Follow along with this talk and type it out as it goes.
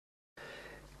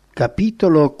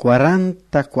Capitolo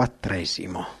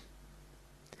 44.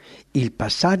 Il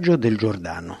passaggio del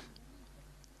Giordano.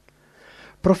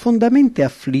 Profondamente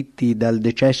afflitti dal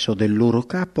decesso del loro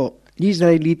capo, gli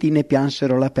israeliti ne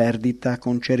piansero la perdita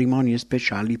con cerimonie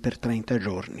speciali per 30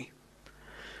 giorni.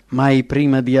 Mai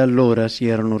prima di allora si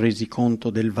erano resi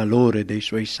conto del valore dei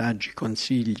suoi saggi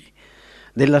consigli,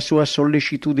 della sua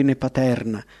sollecitudine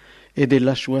paterna e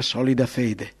della sua solida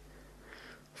fede.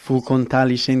 Fu con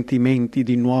tali sentimenti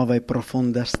di nuova e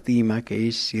profonda stima che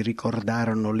essi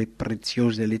ricordarono le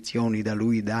preziose lezioni da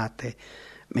lui date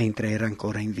mentre era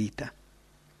ancora in vita.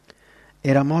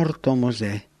 Era morto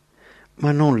Mosè,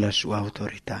 ma non la sua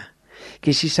autorità,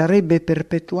 che si sarebbe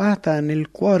perpetuata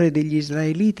nel cuore degli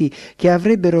israeliti, che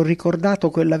avrebbero ricordato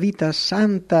quella vita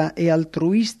santa e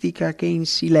altruistica che in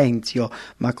silenzio,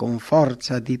 ma con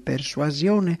forza di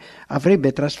persuasione,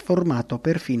 avrebbe trasformato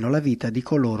perfino la vita di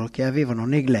coloro che avevano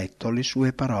negletto le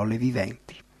sue parole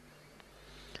viventi.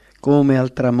 Come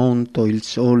al tramonto il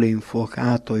sole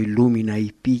infuocato illumina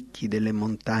i picchi delle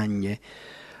montagne,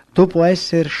 dopo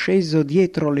esser sceso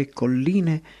dietro le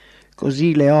colline,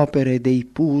 così le opere dei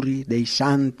puri, dei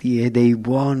santi e dei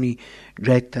buoni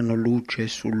gettano luce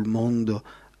sul mondo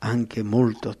anche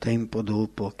molto tempo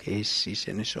dopo che essi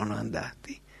se ne sono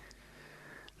andati.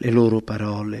 Le loro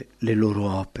parole, le loro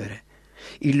opere,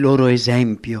 il loro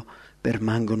esempio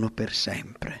permangono per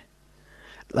sempre.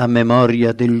 La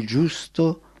memoria del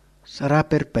giusto sarà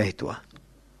perpetua.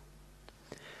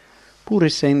 Pur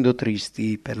essendo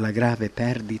tristi per la grave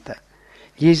perdita,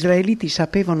 gli israeliti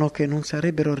sapevano che non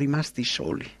sarebbero rimasti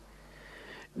soli.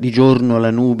 Di giorno la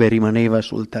nube rimaneva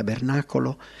sul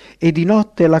tabernacolo e di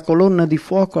notte la colonna di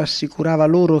fuoco assicurava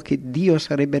loro che Dio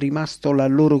sarebbe rimasto la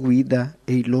loro guida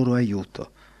e il loro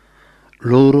aiuto.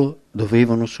 Loro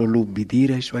dovevano solo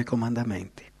ubbidire ai suoi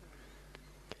comandamenti.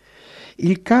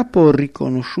 Il capo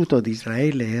riconosciuto di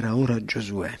Israele era ora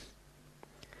Giosuè.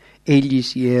 Egli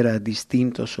si era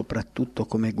distinto soprattutto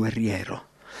come guerriero.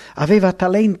 Aveva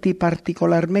talenti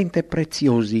particolarmente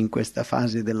preziosi in questa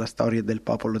fase della storia del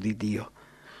popolo di Dio.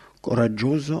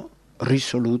 Coraggioso,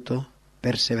 risoluto,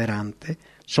 perseverante,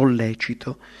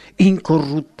 sollecito,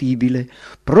 incorruttibile,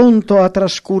 pronto a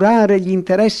trascurare gli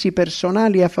interessi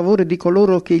personali a favore di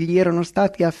coloro che gli erano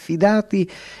stati affidati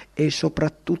e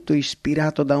soprattutto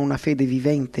ispirato da una fede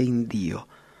vivente in Dio.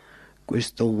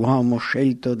 Questo uomo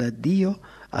scelto da Dio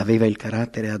aveva il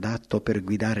carattere adatto per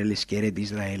guidare le schiere di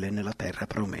Israele nella terra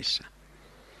promessa.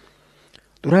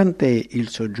 Durante il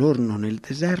soggiorno nel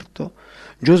deserto,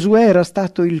 Giosuè era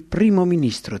stato il primo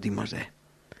ministro di Mosè.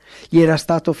 Gli era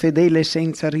stato fedele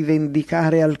senza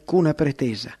rivendicare alcuna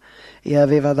pretesa e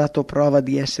aveva dato prova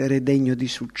di essere degno di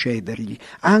succedergli,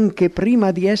 anche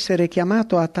prima di essere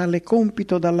chiamato a tale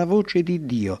compito dalla voce di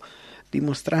Dio,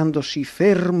 dimostrandosi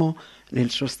fermo nel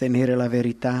sostenere la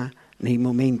verità nei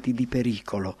momenti di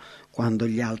pericolo, quando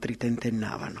gli altri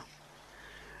tentennavano.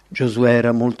 Giosuè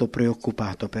era molto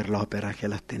preoccupato per l'opera che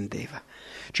l'attendeva.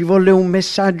 Ci volle un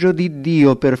messaggio di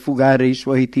Dio per fugare i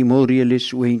suoi timori e le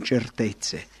sue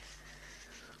incertezze.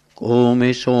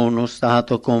 «Come sono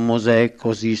stato con Mosè,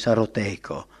 così sarò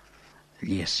teco»,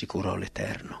 gli assicurò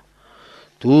l'Eterno.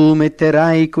 «Tu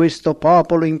metterai questo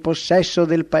popolo in possesso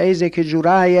del paese che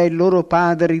giurai ai loro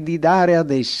padri di dare ad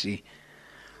essi.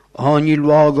 Ogni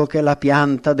luogo che la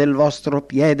pianta del vostro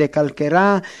piede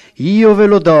calcherà, io ve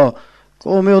lo do,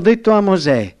 come ho detto a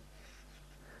Mosè».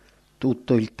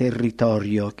 Tutto il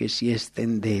territorio che si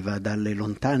estendeva dalle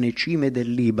lontane cime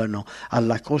del Libano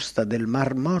alla costa del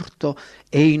Mar Morto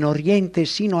e in oriente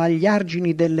sino agli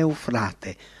argini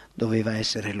dell'Eufrate doveva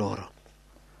essere loro.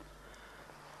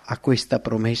 A questa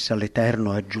promessa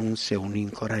l'Eterno aggiunse un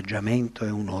incoraggiamento e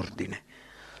un ordine.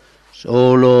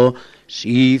 «Solo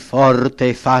sii forte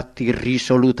e fatti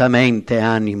risolutamente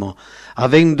animo,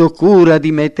 avendo cura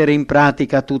di mettere in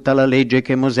pratica tutta la legge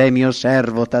che Mosè mio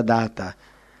servo t'ha data.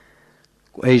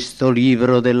 Questo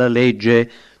libro della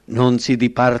legge non si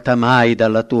diparta mai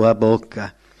dalla tua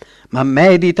bocca, ma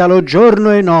meditalo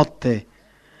giorno e notte.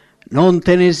 Non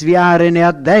te ne sviare né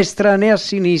a destra né a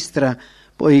sinistra,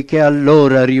 poiché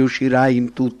allora riuscirai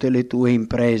in tutte le tue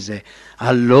imprese,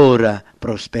 allora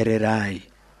prospererai».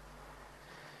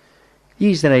 Gli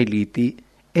israeliti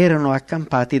erano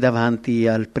accampati davanti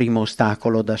al primo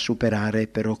ostacolo da superare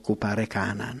per occupare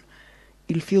Canaan,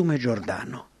 il fiume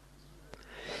Giordano.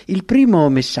 Il primo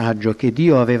messaggio che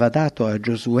Dio aveva dato a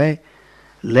Giosuè: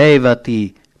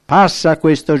 «Levati, passa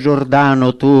questo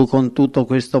Giordano tu con tutto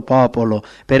questo popolo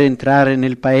per entrare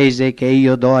nel paese che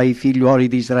io do ai figliuoli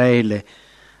di Israele»,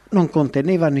 non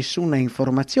conteneva nessuna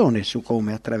informazione su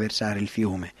come attraversare il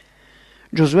fiume.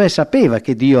 Giosuè sapeva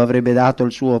che Dio avrebbe dato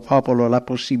al suo popolo la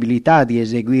possibilità di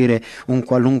eseguire un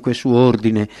qualunque suo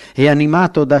ordine e,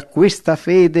 animato da questa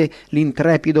fede,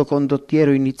 l'intrepido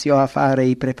condottiero iniziò a fare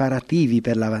i preparativi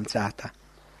per l'avanzata.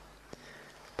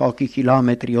 Pochi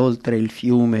chilometri oltre il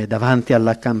fiume, davanti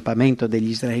all'accampamento degli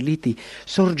israeliti,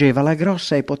 sorgeva la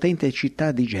grossa e potente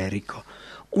città di Gerico,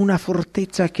 una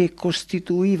fortezza che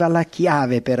costituiva la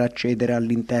chiave per accedere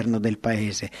all'interno del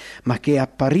paese, ma che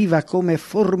appariva come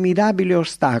formidabile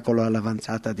ostacolo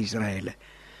all'avanzata di Israele.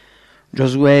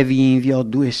 Giosuè vi inviò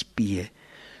 2 spie,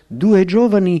 2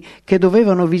 giovani che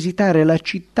dovevano visitare la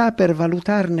città per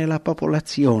valutarne la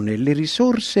popolazione, le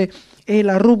risorse e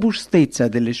la robustezza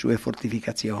delle sue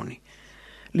fortificazioni.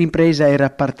 L'impresa era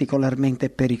particolarmente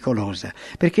pericolosa,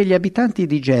 perché gli abitanti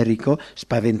di Gerico,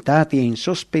 spaventati e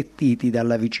insospettiti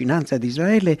dalla vicinanza di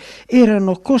Israele,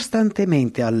 erano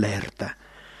costantemente allerta.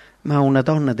 Ma una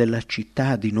donna della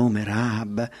città di nome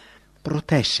Rahab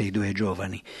protesse i 2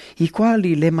 giovani, i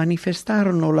quali le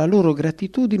manifestarono la loro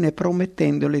gratitudine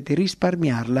promettendole di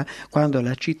risparmiarla quando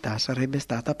la città sarebbe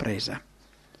stata presa.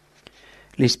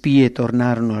 Le spie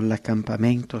tornarono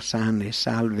all'accampamento sane e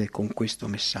salve con questo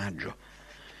messaggio: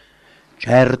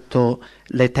 certo,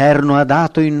 l'Eterno ha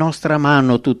dato in nostra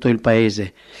mano tutto il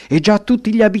paese, e già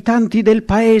tutti gli abitanti del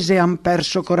paese han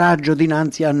perso coraggio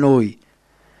dinanzi a noi.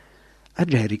 A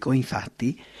Gerico,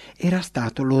 infatti, era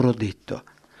stato loro detto: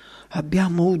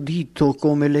 abbiamo udito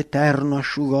come l'Eterno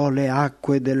asciugò le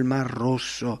acque del Mar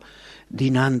Rosso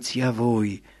dinanzi a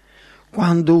voi,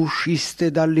 quando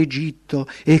usciste dall'Egitto,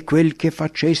 e quel che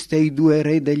faceste ai 2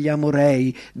 re degli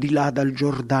Amorei di là dal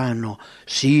Giordano,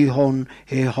 Sihon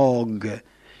e Og,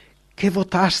 che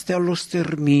votaste allo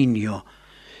sterminio.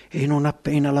 E non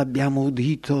appena l'abbiamo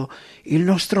udito, il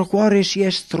nostro cuore si è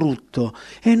strutto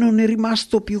e non è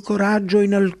rimasto più coraggio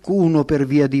in alcuno per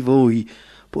via di voi,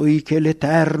 poiché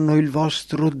l'Eterno, il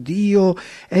vostro Dio,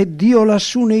 è Dio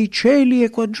lassù nei cieli e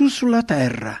quaggiù sulla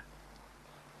terra.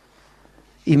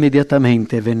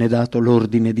 Immediatamente venne dato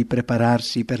l'ordine di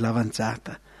prepararsi per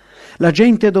l'avanzata. La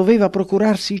gente doveva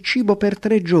procurarsi cibo per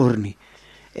 3 giorni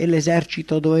e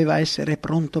l'esercito doveva essere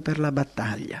pronto per la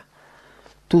battaglia.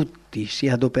 Tutti si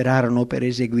adoperarono per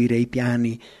eseguire i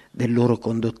piani del loro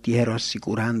condottiero,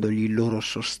 assicurandogli il loro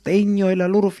sostegno e la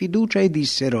loro fiducia, e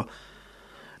dissero: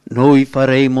 noi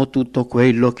faremo tutto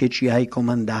quello che ci hai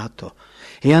comandato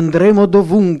e andremo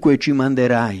dovunque ci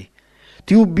manderai.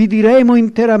 Ti ubbidiremo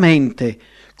interamente,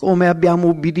 come abbiamo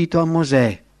ubbidito a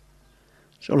Mosè.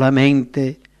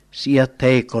 Solamente sia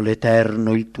teco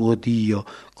l'Eterno il tuo Dio,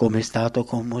 come è stato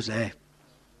con Mosè.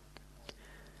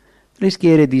 Le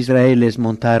schiere di Israele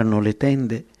smontarono le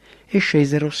tende e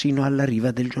scesero sino alla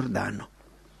riva del Giordano.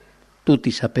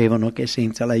 Tutti sapevano che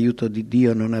senza l'aiuto di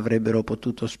Dio non avrebbero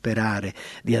potuto sperare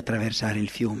di attraversare il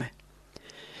fiume.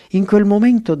 In quel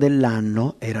momento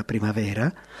dell'anno, era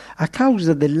primavera, a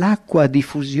causa dell'acqua a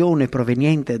diffusione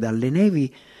proveniente dalle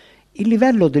nevi, il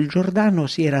livello del Giordano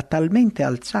si era talmente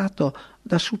alzato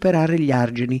da superare gli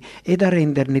argini e da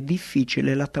renderne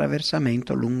difficile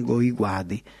l'attraversamento lungo i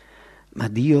guadi. Ma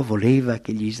Dio voleva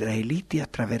che gli israeliti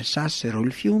attraversassero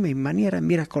il fiume in maniera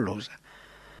miracolosa.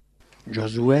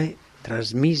 Giosuè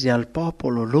trasmise al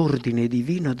popolo l'ordine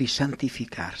divino di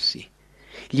santificarsi.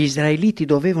 Gli israeliti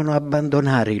dovevano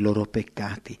abbandonare i loro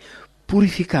peccati,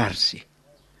 purificarsi.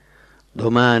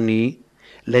 Domani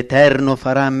l'Eterno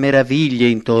farà meraviglie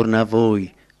intorno a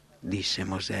voi, disse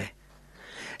Mosè.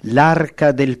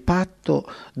 L'arca del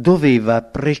patto doveva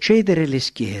precedere le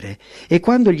schiere, e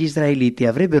quando gli israeliti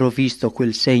avrebbero visto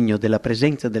quel segno della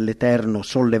presenza dell'Eterno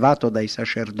sollevato dai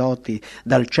sacerdoti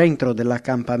dal centro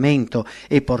dell'accampamento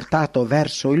e portato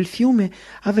verso il fiume,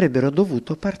 avrebbero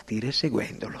dovuto partire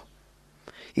seguendolo.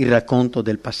 Il racconto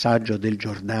del passaggio del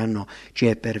Giordano ci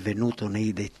è pervenuto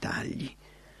nei dettagli.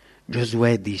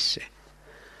 Giosuè disse: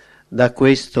 da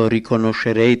questo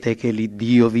riconoscerete che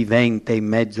l'Iddio vivente è in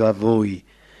mezzo a voi,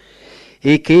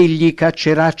 e che egli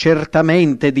caccerà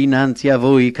certamente dinanzi a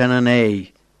voi i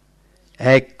Cananei.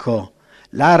 Ecco,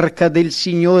 l'arca del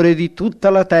Signore di tutta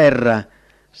la terra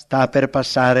sta per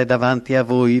passare davanti a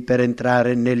voi per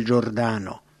entrare nel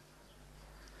Giordano.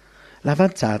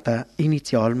 L'avanzata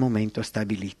iniziò al momento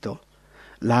stabilito.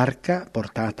 L'arca,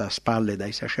 portata a spalle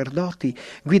dai sacerdoti,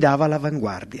 guidava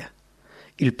l'avanguardia.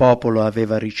 Il popolo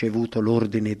aveva ricevuto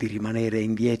l'ordine di rimanere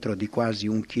indietro di quasi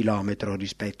 1 chilometro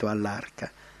rispetto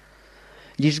all'arca.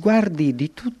 Gli sguardi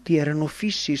di tutti erano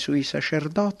fissi sui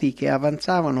sacerdoti che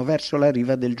avanzavano verso la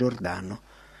riva del Giordano.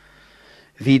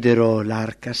 Videro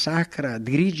l'arca sacra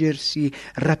dirigersi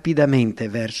rapidamente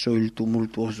verso il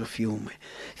tumultuoso fiume,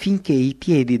 finché i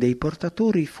piedi dei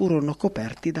portatori furono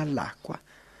coperti dall'acqua.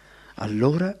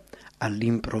 Allora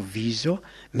All'improvviso,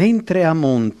 mentre a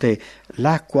monte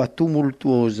l'acqua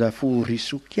tumultuosa fu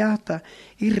risucchiata,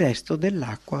 il resto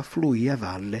dell'acqua fluì a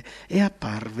valle e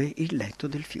apparve il letto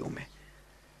del fiume.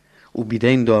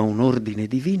 Ubbidendo a un ordine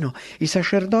divino, i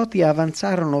sacerdoti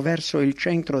avanzarono verso il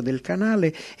centro del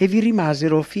canale e vi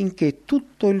rimasero finché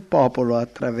tutto il popolo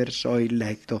attraversò il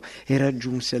letto e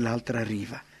raggiunse l'altra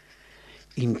riva.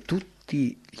 In tutti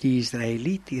gli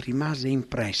israeliti rimase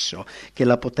impresso che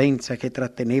la potenza che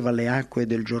tratteneva le acque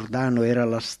del Giordano era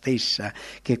la stessa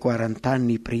che 40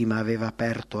 anni prima aveva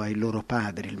aperto ai loro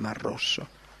padri il Mar Rosso.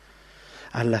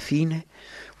 Alla fine,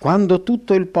 quando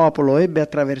tutto il popolo ebbe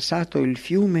attraversato il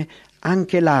fiume,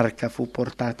 anche l'arca fu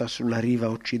portata sulla riva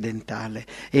occidentale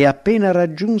e appena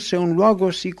raggiunse un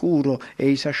luogo sicuro e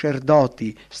i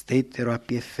sacerdoti stettero a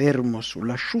piè fermo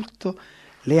sull'asciutto,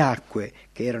 le acque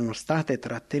che erano state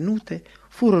trattenute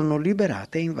furono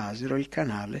liberate e invasero il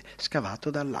canale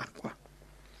scavato dall'acqua.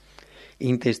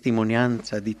 In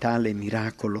testimonianza di tale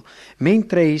miracolo,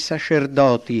 mentre i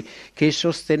sacerdoti che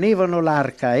sostenevano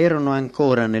l'arca erano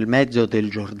ancora nel mezzo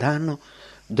del Giordano,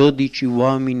 12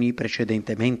 uomini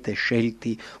precedentemente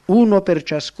scelti, uno per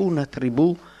ciascuna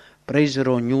tribù,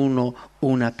 presero ognuno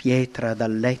una pietra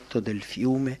dal letto del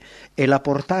fiume e la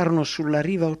portarono sulla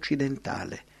riva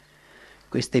occidentale.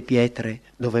 Queste pietre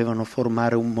dovevano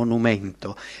formare un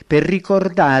monumento per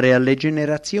ricordare alle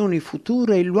generazioni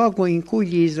future il luogo in cui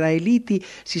gli israeliti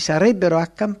si sarebbero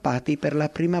accampati per la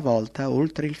prima volta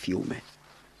oltre il fiume.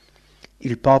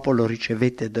 Il popolo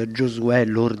ricevette da Giosuè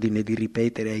l'ordine di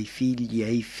ripetere ai figli e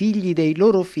ai figli dei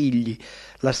loro figli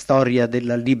la storia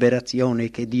della liberazione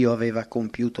che Dio aveva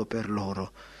compiuto per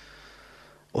loro,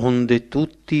 onde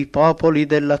tutti i popoli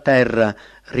della terra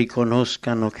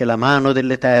riconoscano che la mano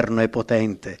dell'Eterno è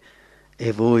potente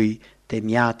e voi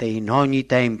temiate in ogni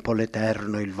tempo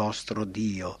l'Eterno il vostro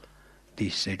Dio,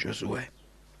 disse Giosuè.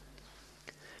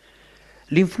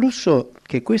 L'influsso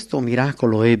che questo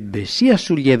miracolo ebbe sia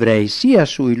sugli ebrei sia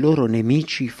sui loro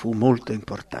nemici fu molto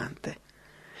importante.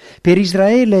 Per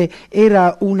Israele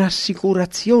era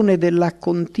un'assicurazione della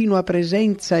continua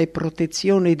presenza e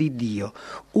protezione di Dio,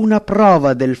 una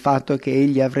prova del fatto che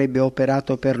egli avrebbe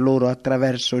operato per loro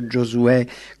attraverso Giosuè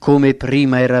come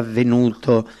prima era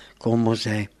avvenuto con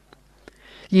Mosè.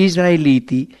 Gli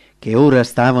israeliti, che ora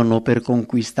stavano per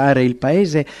conquistare il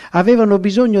paese, avevano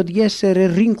bisogno di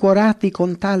essere rincuorati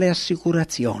con tale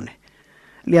assicurazione.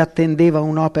 Li attendeva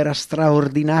un'opera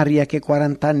straordinaria che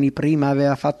 40 anni prima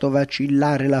aveva fatto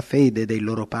vacillare la fede dei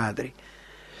loro padri.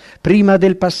 Prima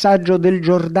del passaggio del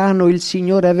Giordano il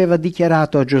Signore aveva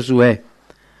dichiarato a Giosuè: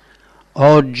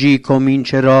 «Oggi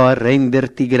comincerò a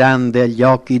renderti grande agli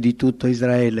occhi di tutto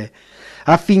Israele,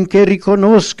 affinché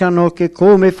riconoscano che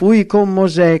come fui con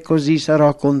Mosè così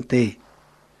sarò con te».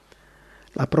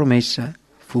 La promessa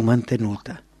fu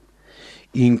mantenuta.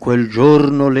 In quel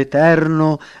giorno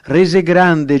l'Eterno rese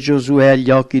grande Giosuè agli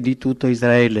occhi di tutto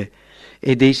Israele,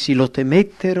 ed essi lo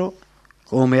temettero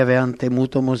come avevano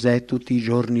temuto Mosè tutti i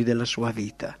giorni della sua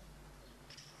vita.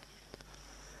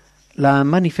 La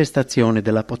manifestazione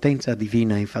della potenza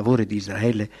divina in favore di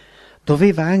Israele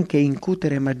doveva anche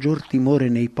incutere maggior timore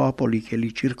nei popoli che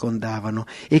li circondavano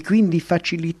e quindi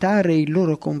facilitare il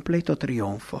loro completo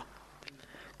trionfo.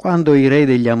 Quando i re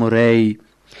degli Amorei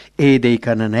e dei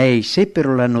Cananei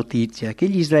seppero la notizia che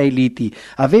gli israeliti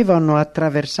avevano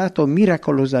attraversato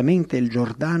miracolosamente il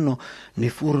Giordano, ne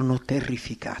furono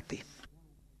terrificati.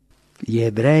 Gli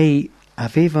ebrei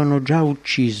avevano già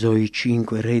ucciso i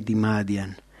 5 re di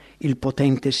Madian, il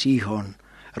potente Sihon,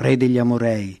 re degli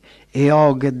Amorei, e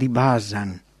Og di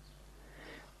Basan.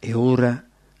 E ora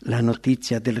la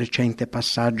notizia del recente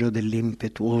passaggio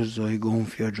dell'impetuoso e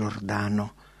gonfio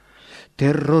Giordano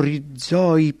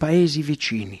terrorizzò i paesi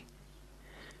vicini.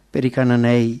 Per i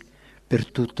Cananei,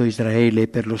 per tutto Israele e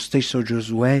per lo stesso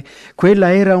Giosuè,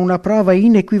 quella era una prova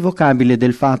inequivocabile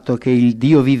del fatto che il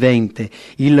Dio vivente,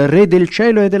 il Re del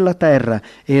cielo e della terra,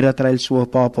 era tra il suo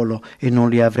popolo e non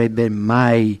li avrebbe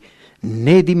mai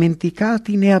né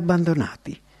dimenticati né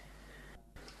abbandonati.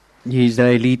 Gli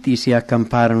israeliti si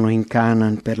accamparono in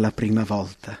Canaan per la prima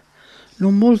volta,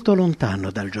 non molto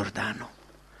lontano dal Giordano.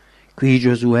 Qui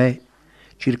Giosuè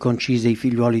circoncise i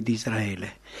figliuoli di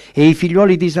Israele, e i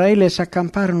figliuoli di Israele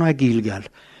s'accamparono a Gilgal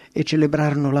e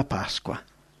celebrarono la Pasqua.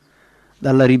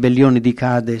 Dalla ribellione di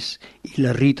Cades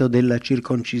il rito della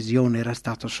circoncisione era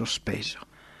stato sospeso.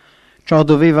 Ciò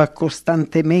doveva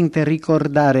costantemente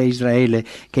ricordare a Israele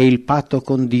che il patto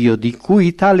con Dio, di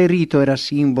cui tale rito era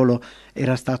simbolo,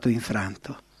 era stato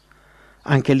infranto.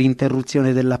 Anche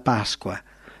l'interruzione della Pasqua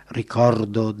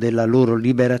ricordo della loro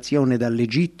liberazione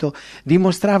dall'Egitto,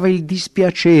 dimostrava il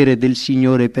dispiacere del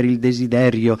Signore per il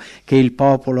desiderio che il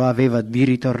popolo aveva di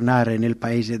ritornare nel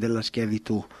paese della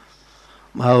schiavitù.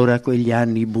 Ma ora quegli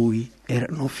anni bui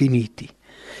erano finiti.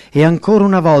 E ancora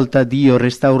una volta Dio,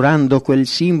 restaurando quel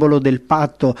simbolo del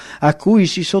patto a cui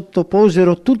si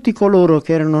sottoposero tutti coloro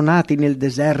che erano nati nel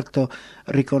deserto,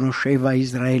 riconosceva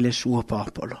Israele suo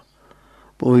popolo.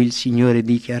 Poi il Signore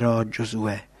dichiarò a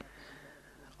Giosuè: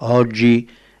 «Oggi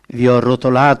vi ho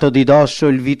rotolato di dosso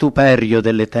il vituperio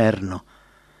dell'Eterno».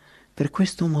 Per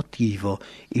questo motivo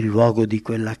il luogo di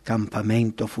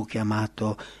quell'accampamento fu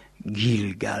chiamato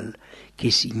Gilgal, che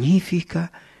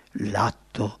significa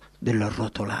l'atto del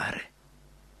rotolare.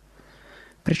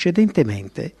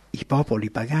 Precedentemente i popoli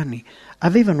pagani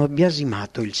avevano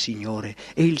biasimato il Signore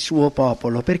e il suo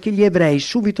popolo perché gli ebrei,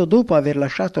 subito dopo aver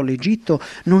lasciato l'Egitto,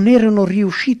 non erano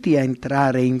riusciti a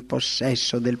entrare in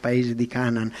possesso del paese di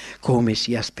Canaan come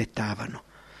si aspettavano.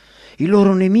 I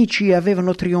loro nemici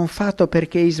avevano trionfato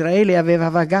perché Israele aveva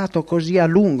vagato così a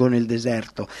lungo nel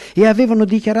deserto e avevano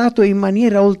dichiarato in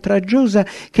maniera oltraggiosa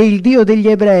che il Dio degli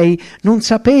ebrei non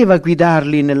sapeva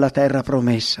guidarli nella terra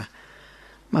promessa.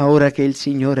 Ma ora che il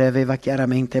Signore aveva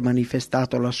chiaramente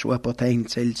manifestato la sua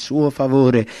potenza e il suo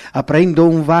favore, aprendo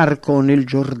un varco nel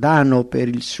Giordano per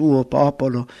il suo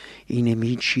popolo, i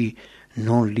nemici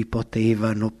non li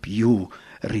potevano più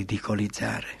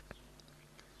ridicolizzare.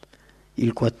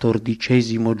 Il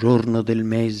 14° giorno del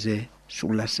mese,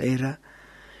 sulla sera,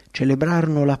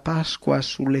 celebrarono la Pasqua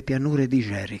sulle pianure di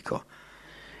Gerico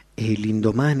e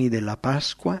l'indomani della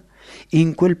Pasqua,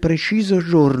 in quel preciso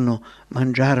giorno,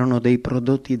 mangiarono dei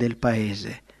prodotti del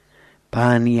paese,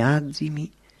 pani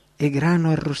azimi e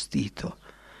grano arrostito,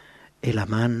 e la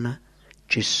manna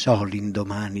cessò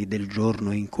l'indomani del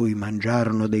giorno in cui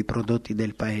mangiarono dei prodotti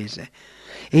del paese,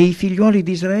 e i figliuoli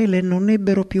di Israele non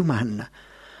ebbero più manna,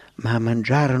 ma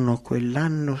mangiarono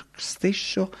quell'anno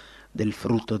stesso del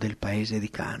frutto del paese di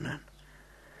Canaan.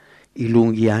 I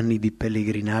lunghi anni di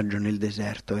pellegrinaggio nel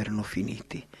deserto erano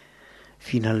finiti.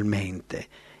 Finalmente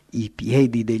i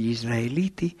piedi degli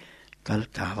israeliti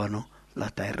calcavano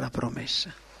la terra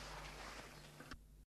promessa.